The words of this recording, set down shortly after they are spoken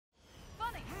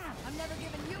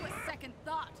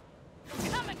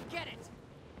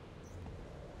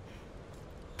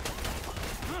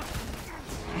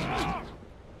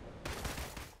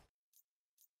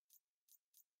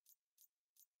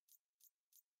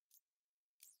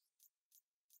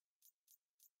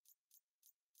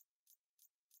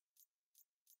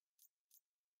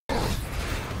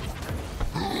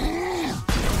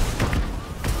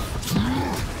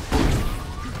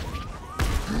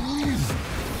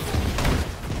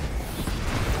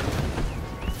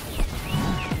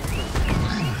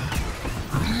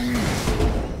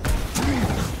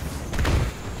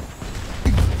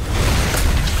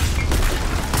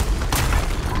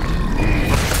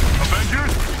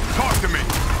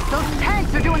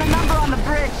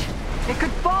It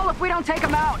could fall if we don't take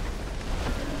him out.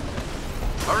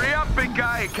 Hurry up, big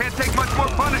guy. It can't take much more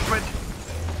punishment.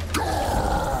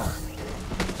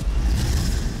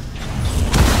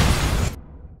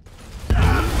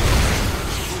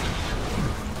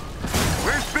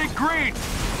 Where's Big Green?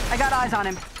 I got eyes on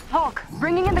him. Hulk,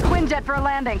 bringing in the Quinjet for a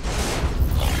landing.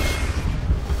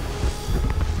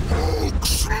 Hulk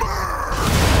smash!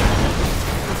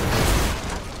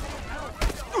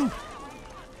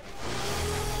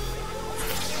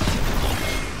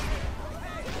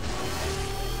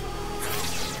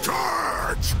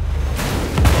 Charge!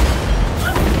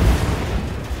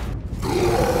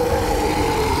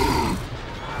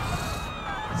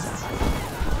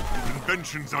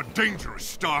 Inventions are dangerous,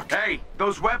 Stark. Hey,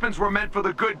 those weapons were meant for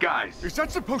the good guys. Is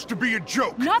that supposed to be a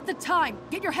joke? Not the time.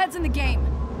 Get your heads in the game.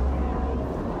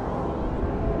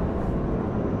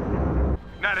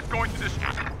 Nat, it's going to this.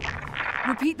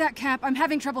 Repeat that, Cap. I'm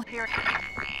having trouble hearing.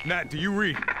 Nat, do you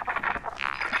read?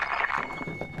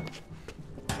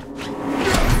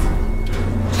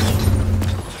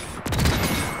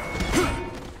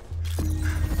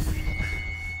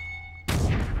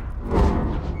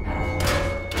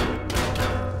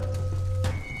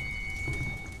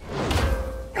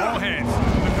 All hands.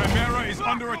 The Chimera is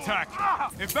under attack.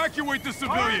 Evacuate the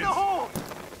civilians. Fire in the hole!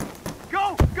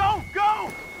 Go! Go!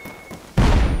 Go!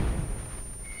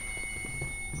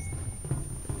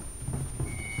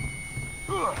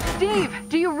 Steve,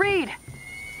 do you read?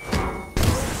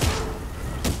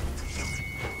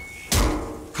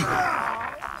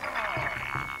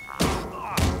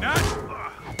 Nat?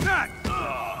 Nat!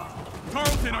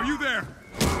 Tarleton, are you there?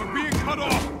 We're being cut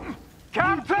off.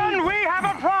 Captain, we have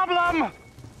a problem!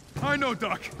 I know,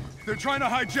 Doc. They're trying to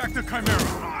hijack the Chimera.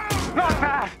 Not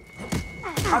bad!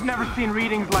 I've never seen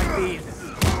readings like these.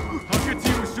 I'll get to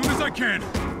you as soon as I can.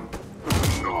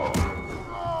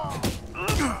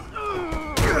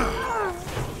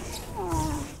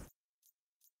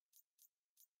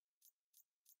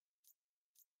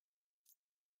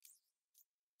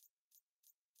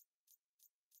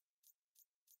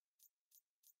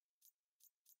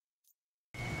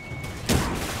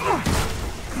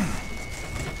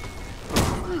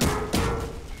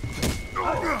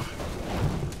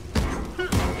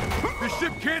 The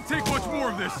ship can't take much more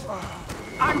of this.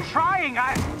 I'm trying,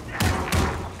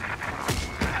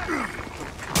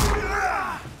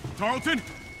 Tarleton?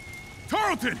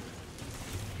 Tarleton!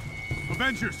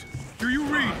 Avengers, do you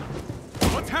read?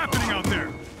 What's happening out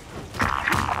there?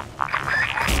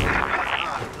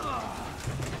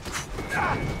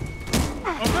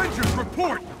 Avengers,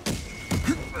 report!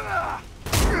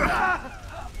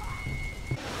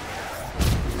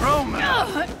 Roman!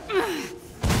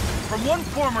 From one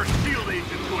former SHIELD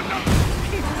agent to another.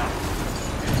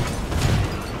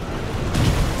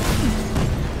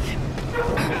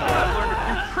 I've learned a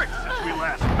few tricks since we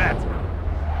last met.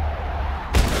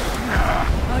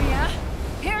 Oh, yeah?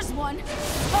 Here's one.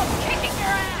 Oh, kicking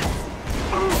your ass!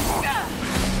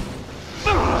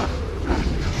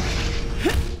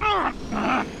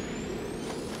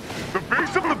 The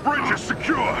base of the bridge is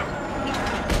secure.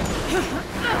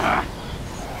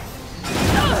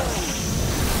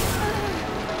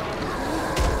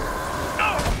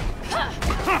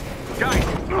 Guys,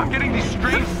 I'm getting these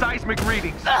strange seismic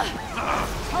readings.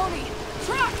 Tony,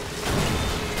 truck!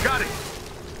 Got it.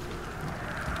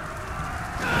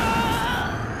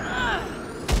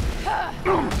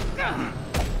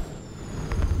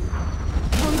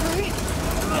 Hungry?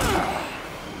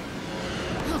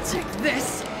 I'll take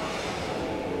this.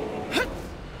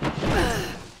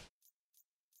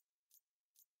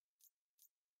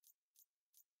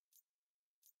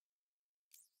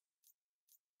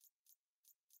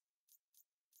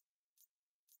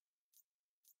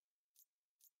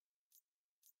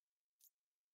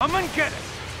 Come and get it!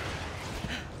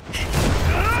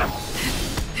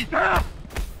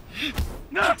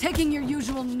 Taking your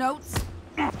usual notes?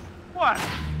 What?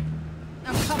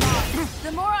 Oh, come on.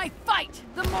 The more I fight,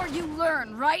 the more you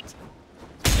learn, right?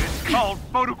 It's called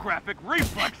photographic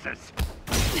reflexes.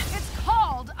 It's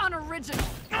called unoriginal.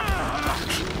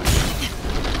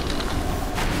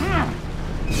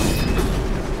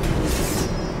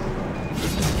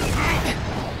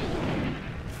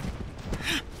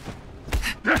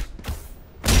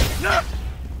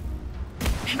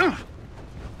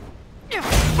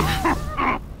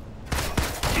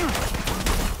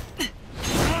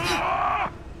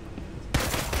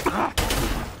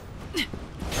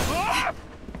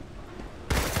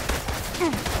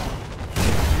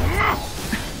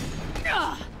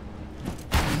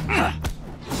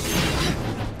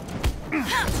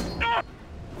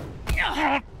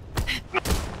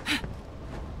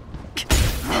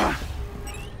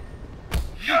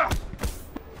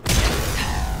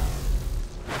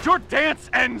 Your dance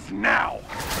ends now!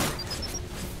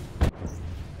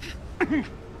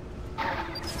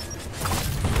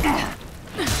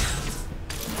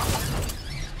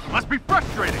 Must be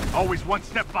frustrating, always one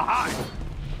step behind.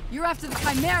 You're after the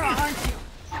Chimera, aren't you?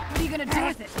 What are you gonna do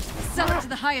with it? Sell it to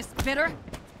the highest bidder?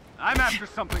 I'm after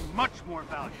something much more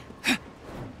valuable.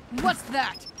 What's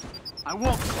that? I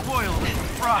won't spoil the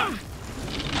surprise.